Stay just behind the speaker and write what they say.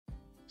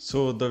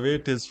So the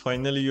wait is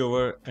finally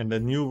over and a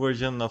new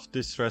version of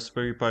this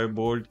Raspberry Pi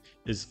board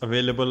is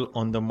available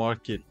on the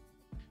market.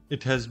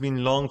 It has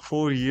been long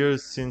 4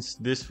 years since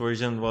this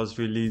version was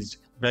released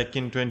back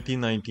in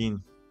 2019.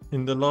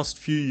 In the last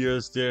few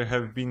years there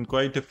have been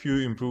quite a few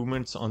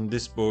improvements on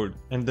this board,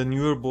 and the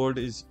newer board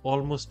is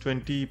almost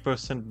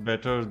 20%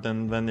 better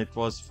than when it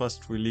was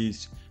first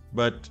released,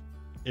 but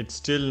it's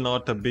still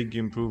not a big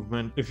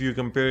improvement if you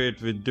compare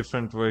it with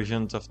different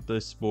versions of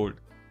this board.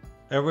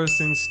 Ever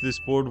since this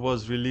board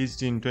was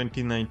released in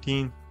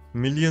 2019,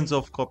 millions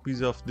of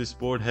copies of this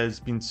board has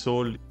been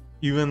sold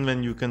even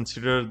when you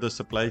consider the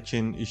supply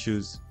chain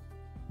issues.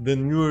 The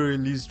newer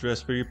released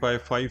Raspberry Pi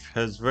 5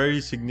 has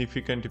very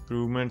significant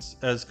improvements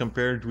as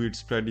compared to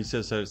its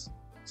predecessors.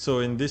 So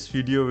in this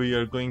video we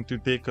are going to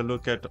take a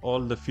look at all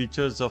the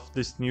features of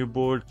this new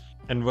board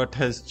and what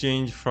has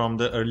changed from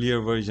the earlier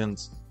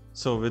versions.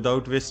 So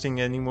without wasting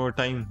any more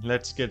time,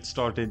 let's get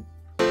started.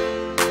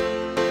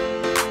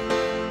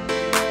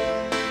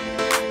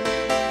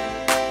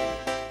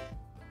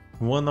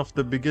 One of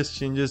the biggest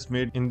changes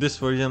made in this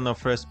version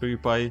of Raspberry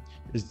Pi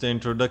is the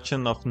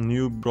introduction of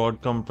new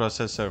Broadcom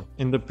processor.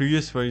 In the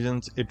previous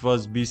versions it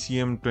was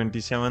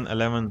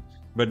BCM2711,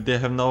 but they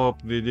have now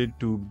upgraded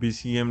to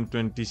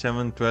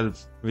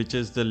BCM2712, which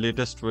is the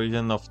latest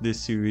version of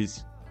this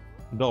series.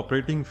 The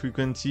operating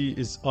frequency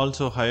is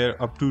also higher,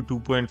 up to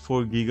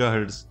 2.4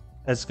 GHz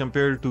as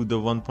compared to the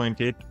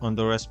 1.8 on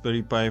the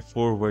Raspberry Pi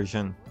 4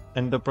 version.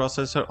 And the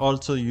processor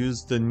also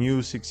used the new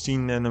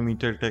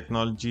 16nm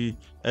technology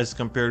as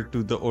compared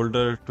to the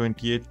older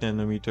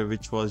 28nm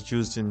which was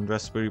used in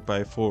Raspberry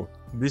Pi 4.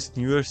 This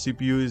newer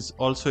CPU is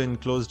also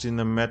enclosed in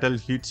a metal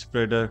heat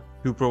spreader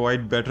to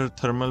provide better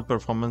thermal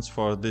performance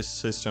for this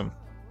system.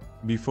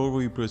 Before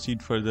we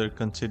proceed further,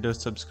 consider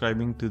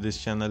subscribing to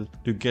this channel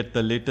to get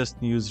the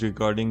latest news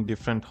regarding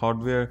different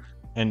hardware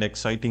and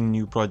exciting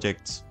new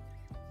projects.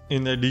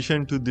 In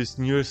addition to this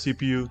newer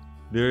CPU,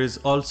 there is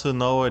also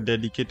now a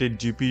dedicated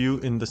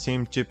GPU in the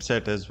same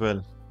chipset as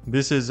well.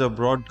 This is a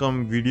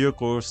Broadcom Video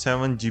Core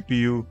 7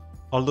 GPU,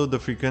 although the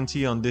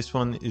frequency on this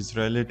one is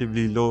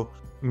relatively low,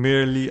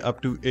 merely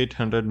up to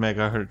 800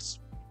 MHz.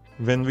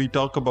 When we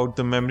talk about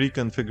the memory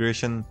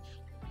configuration,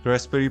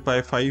 Raspberry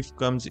Pi 5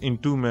 comes in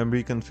two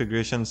memory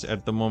configurations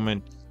at the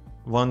moment,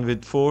 one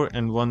with 4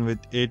 and one with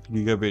 8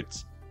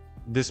 GB.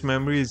 This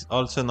memory is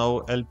also now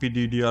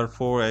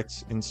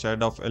LPDDR4X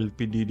instead of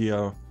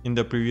LPDDR in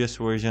the previous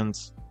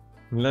versions.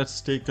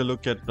 Let's take a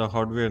look at the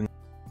hardware.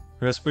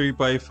 Raspberry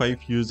Pi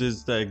 5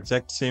 uses the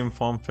exact same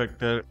form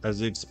factor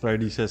as its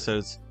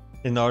predecessors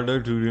in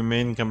order to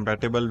remain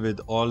compatible with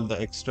all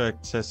the extra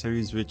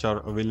accessories which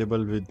are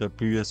available with the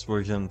previous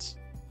versions.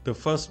 The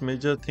first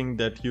major thing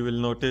that you will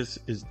notice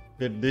is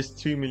that this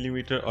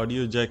 3mm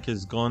audio jack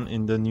is gone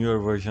in the newer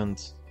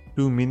versions.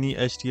 Two mini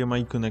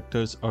HDMI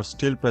connectors are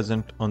still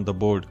present on the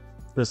board.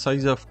 The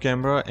size of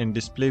camera and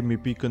display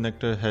MIPI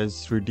connector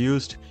has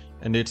reduced,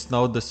 and it's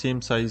now the same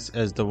size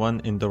as the one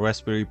in the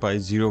Raspberry Pi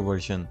 0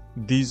 version.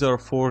 These are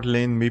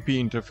 4-lane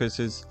MIPI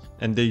interfaces,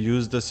 and they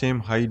use the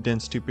same high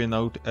density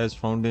pinout as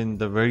found in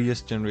the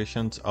various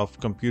generations of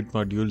compute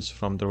modules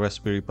from the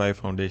Raspberry Pi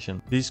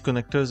Foundation. These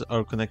connectors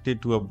are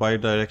connected to a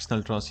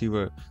bidirectional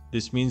transceiver.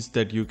 This means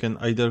that you can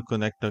either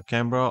connect a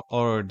camera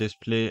or a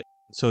display.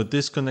 So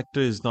this connector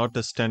is not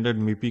a standard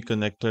MIPI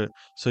connector,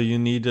 so you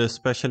need a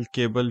special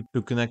cable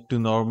to connect to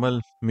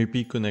normal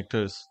MIPI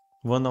connectors.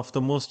 One of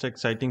the most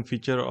exciting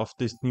features of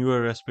this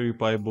newer Raspberry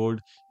Pi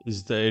board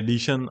is the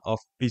addition of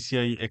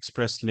PCI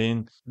Express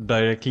lane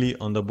directly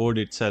on the board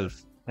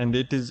itself, and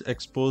it is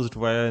exposed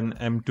via an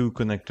M2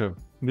 connector.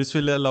 This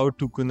will allow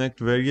to connect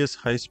various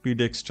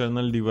high-speed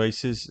external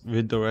devices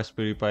with the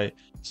Raspberry Pi,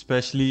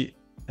 especially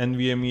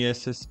NVMe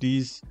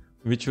SSDs,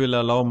 which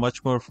will allow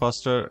much more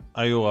faster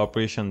I/O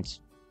operations.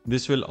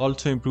 This will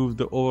also improve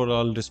the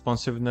overall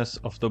responsiveness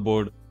of the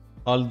board,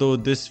 although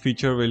this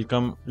feature will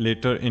come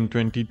later in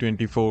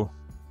 2024.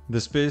 The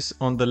space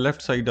on the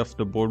left side of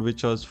the board,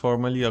 which was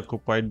formerly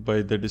occupied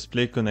by the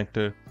display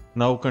connector,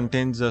 now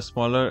contains a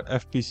smaller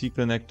FPC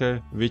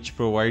connector which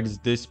provides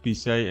this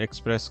PCI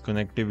Express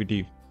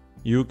connectivity.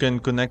 You can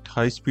connect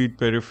high-speed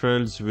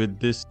peripherals with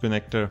this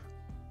connector.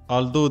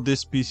 Although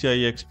this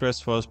PCI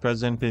Express was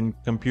present in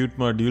compute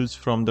modules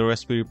from the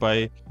Raspberry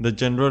Pi, the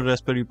general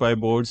Raspberry Pi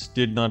boards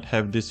did not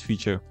have this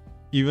feature.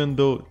 Even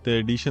though the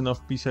addition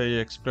of PCI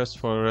Express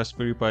for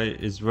Raspberry Pi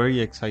is very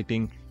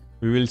exciting,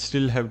 we will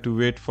still have to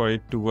wait for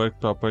it to work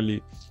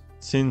properly,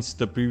 since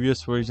the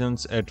previous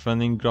versions at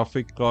running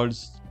graphic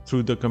cards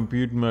through the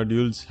compute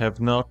modules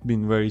have not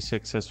been very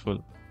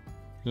successful.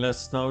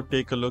 Let's now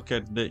take a look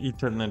at the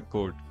Ethernet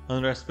port.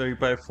 On Raspberry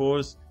Pi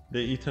 4s,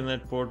 the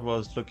Ethernet port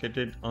was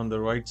located on the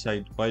right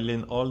side, while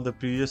in all the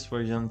previous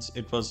versions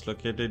it was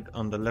located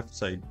on the left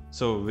side.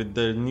 So with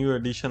the new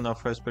addition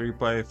of Raspberry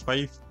Pi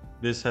 5,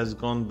 this has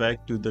gone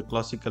back to the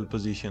classical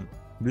position.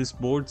 This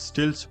board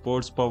still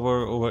supports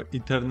power over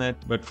Ethernet,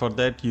 but for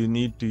that you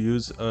need to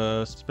use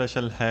a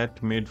special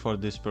hat made for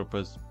this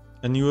purpose.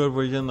 A newer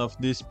version of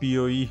this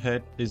PoE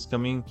hat is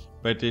coming,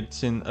 but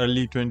it's in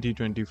early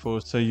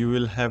 2024, so you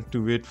will have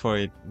to wait for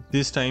it.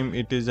 This time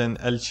it is an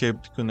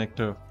L-shaped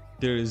connector.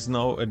 There is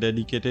now a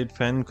dedicated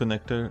fan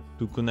connector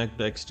to connect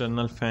the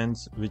external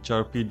fans, which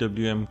are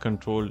PWM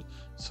controlled,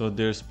 so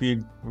their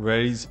speed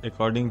varies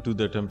according to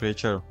the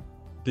temperature.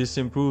 This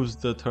improves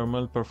the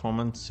thermal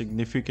performance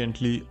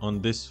significantly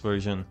on this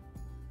version.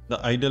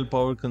 The idle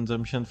power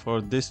consumption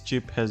for this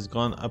chip has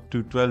gone up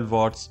to 12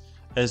 watts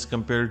as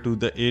compared to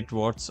the 8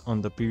 watts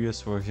on the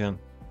previous version.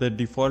 The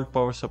default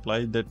power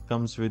supply that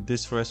comes with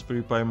this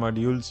Raspberry Pi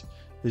modules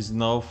is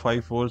now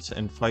 5 volts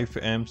and 5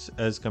 amps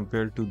as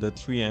compared to the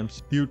 3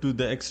 amps. Due to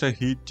the extra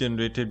heat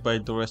generated by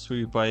the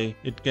Raspberry Pi,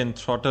 it can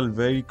throttle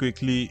very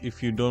quickly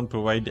if you don't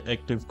provide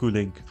active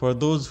cooling. For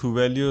those who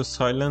value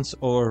silence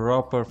over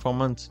raw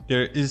performance,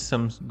 there is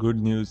some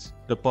good news.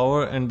 The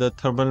power and the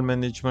thermal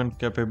management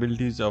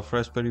capabilities of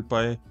Raspberry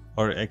Pi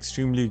are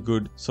extremely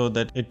good, so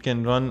that it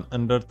can run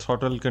under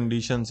throttle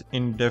conditions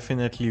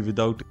indefinitely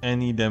without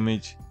any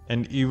damage.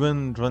 And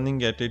even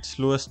running at its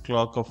lowest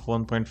clock of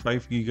 1.5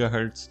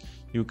 GHz,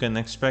 you can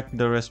expect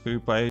the Raspberry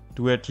Pi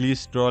to at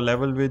least draw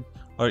level with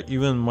or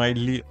even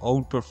mildly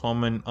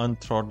outperform an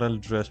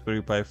unthrottled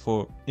Raspberry Pi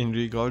 4. In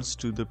regards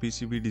to the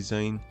PCB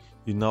design,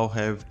 you now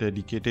have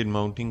dedicated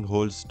mounting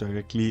holes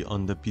directly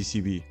on the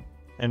PCB.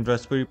 And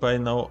Raspberry Pi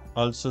now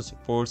also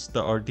supports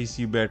the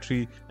RTC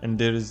battery, and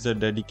there is a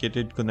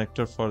dedicated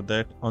connector for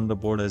that on the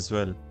board as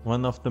well.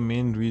 One of the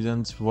main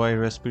reasons why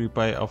Raspberry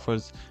Pi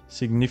offers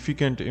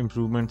significant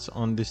improvements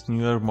on this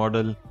newer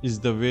model is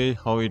the way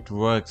how it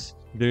works.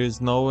 There is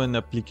now an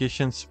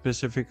application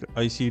specific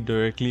IC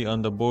directly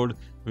on the board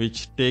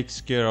which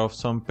takes care of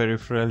some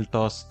peripheral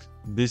tasks.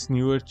 This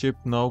newer chip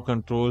now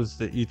controls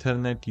the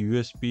Ethernet,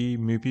 USB,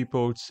 MIPI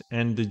ports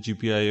and the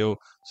GPIO,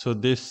 so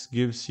this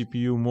gives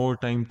CPU more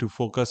time to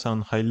focus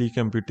on highly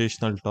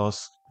computational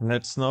tasks.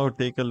 Let's now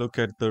take a look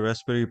at the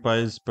Raspberry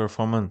Pi's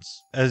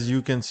performance. As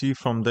you can see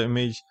from the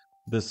image,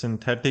 the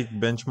synthetic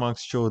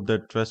benchmarks show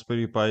that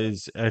Raspberry Pi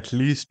is at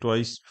least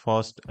twice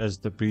fast as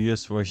the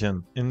previous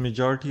version. In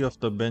majority of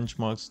the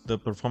benchmarks, the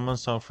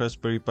performance of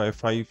Raspberry Pi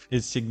 5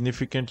 is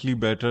significantly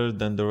better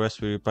than the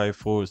Raspberry Pi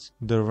 4's.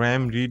 The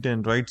RAM read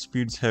and write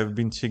speeds have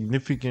been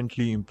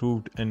significantly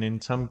improved, and in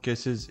some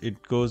cases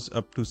it goes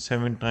up to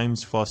 7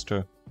 times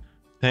faster.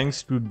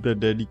 Thanks to the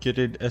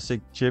dedicated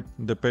ASIC chip,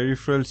 the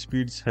peripheral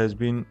speeds has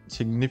been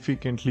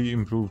significantly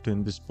improved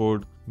in this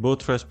board.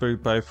 Both Raspberry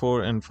Pi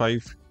 4 and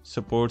 5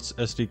 supports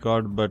SD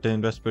card, but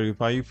in Raspberry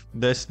 5,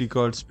 the SD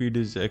card speed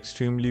is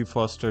extremely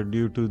faster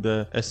due to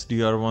the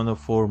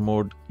SDR104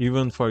 mode.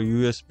 Even for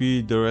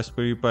USB, the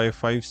Raspberry Pi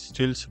 5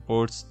 still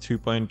supports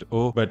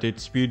 3.0, but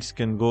its speeds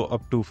can go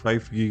up to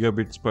 5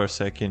 gigabits per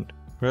second.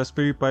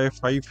 Raspberry Pi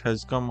 5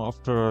 has come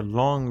after a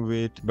long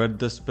wait, but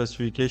the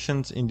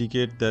specifications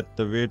indicate that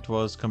the wait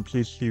was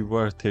completely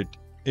worth it.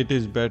 It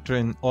is better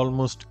in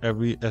almost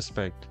every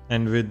aspect.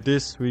 And with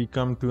this, we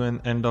come to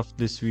an end of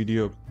this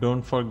video.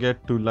 Don't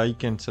forget to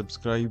like and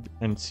subscribe,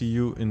 and see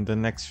you in the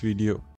next video.